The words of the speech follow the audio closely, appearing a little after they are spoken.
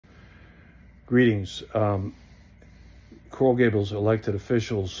Greetings, Coral Gables elected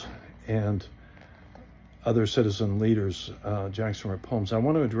officials and other citizen leaders, Jackson Rip Holmes. I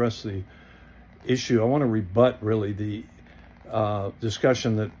want to address the issue. I want to rebut really the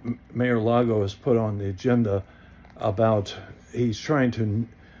discussion that Mayor Lago has put on the agenda about he's trying to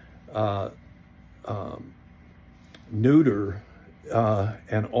neuter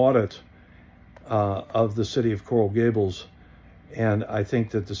an audit of the city of Coral Gables, and I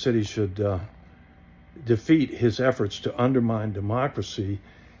think that the city should defeat his efforts to undermine democracy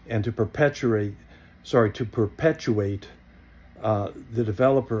and to perpetuate the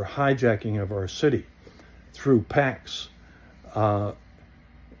developer hijacking of our city through PACs. The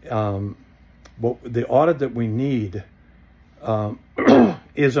audit that we need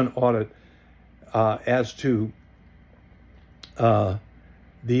is an audit as to the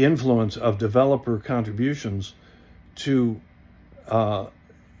influence of developer contributions to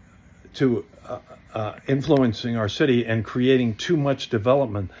influencing our city and creating too much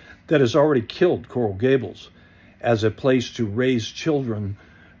development that has already killed Coral Gables as a place to raise children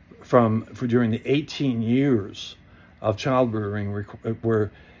during the 18 years of childbearing,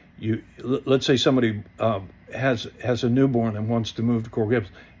 where let's say somebody has a newborn and wants to move to Coral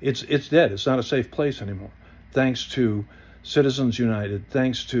Gables, it's dead. It's not a safe place anymore. Thanks to Citizens United,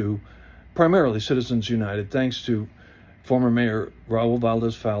 primarily Citizens United, thanks to former Mayor Raul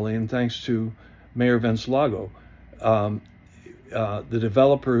Valdez-Fowley, and thanks to Mayor Vince Lago. The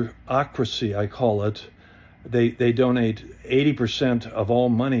developerocracy, I call it, they donate 80% of all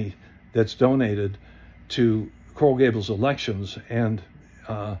money that's donated to Coral Gables elections, and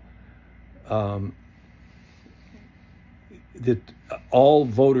that all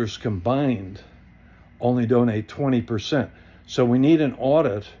voters combined only donate 20%. So we need an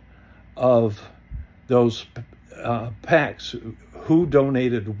audit of those PACs. Who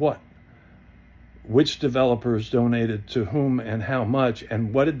donated what? Which developers donated to whom and how much,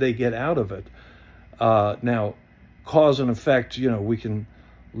 and what did they get out of it? Now, cause and effect, we can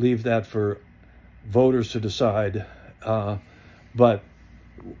leave that for voters to decide. But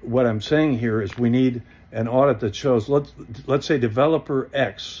what I'm saying here is we need an audit that shows, let's say developer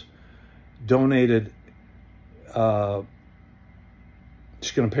X donated, just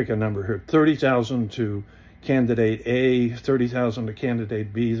going to pick a number here, $30,000 to candidate A, $30,000 to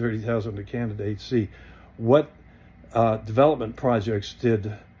candidate B, $30,000 to candidate C. What development projects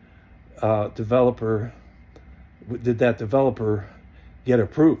did that developer get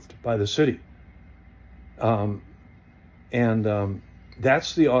approved by the city?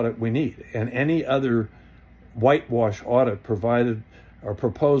 That's the audit we need. And any other whitewash audit proposed,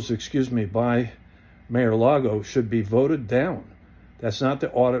 by Mayor Lago should be voted down. That's not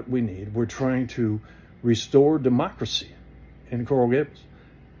the audit we need. We're trying to restore democracy in Coral Gables.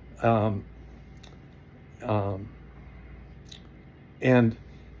 And,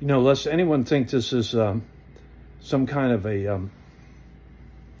 lest anyone think this is some kind of a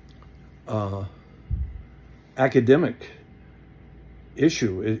academic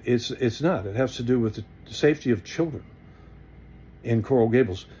issue. It's not. It has to do with the safety of children in Coral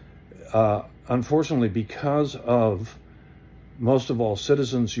Gables. Unfortunately, because of, most of all,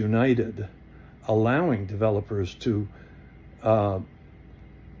 Citizens United allowing developers to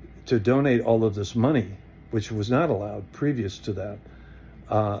donate all of this money, which was not allowed previous to that,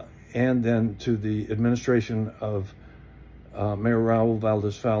 and then to the administration of Mayor Raul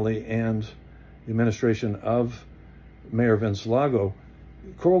Valdez-Fowley and the administration of Mayor Vince Lago,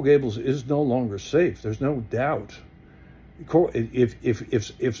 Coral Gables is no longer safe. There's no doubt.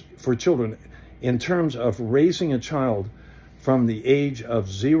 If for children, in terms of raising a child from the age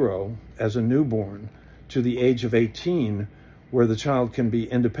of 0 as a newborn to the age of 18, where the child can be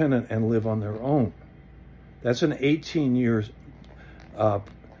independent and live on their own, that's an 18-year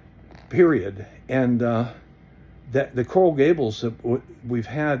period. And that the Coral Gables that we've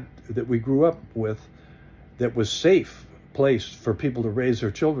had, that we grew up with, that was safe place for people to raise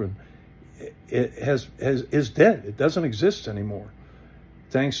their children, is dead. It doesn't exist anymore,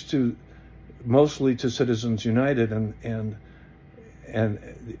 thanks to mostly to Citizens United and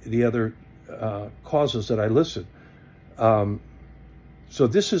the other causes that I listed. So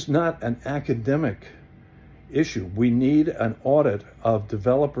this is not an academic issue. We need an audit of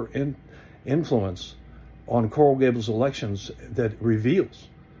developer influence on Coral Gables elections that reveals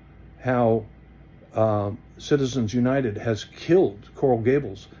how Citizens United has killed Coral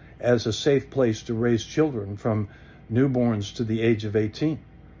Gables as a safe place to raise children from newborns to the age of 18.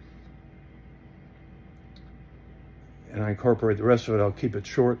 And I incorporate the rest of it. I'll keep it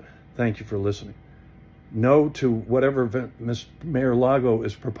short. Thank you for listening. no to whatever Mayor Lago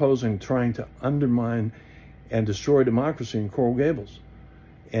is proposing, trying to undermine and destroy democracy in Coral Gables.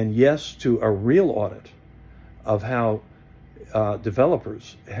 And yes to a real audit of how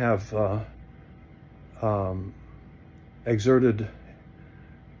developers have exerted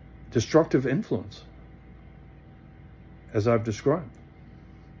destructive influence, as I've described.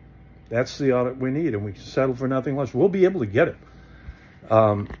 That's the audit we need, and we can settle for nothing less. We'll be able to get it.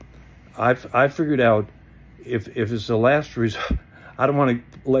 I've figured out if it's the last resort, I don't want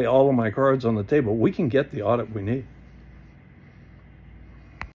to lay all of my cards on the table. We can get the audit we need.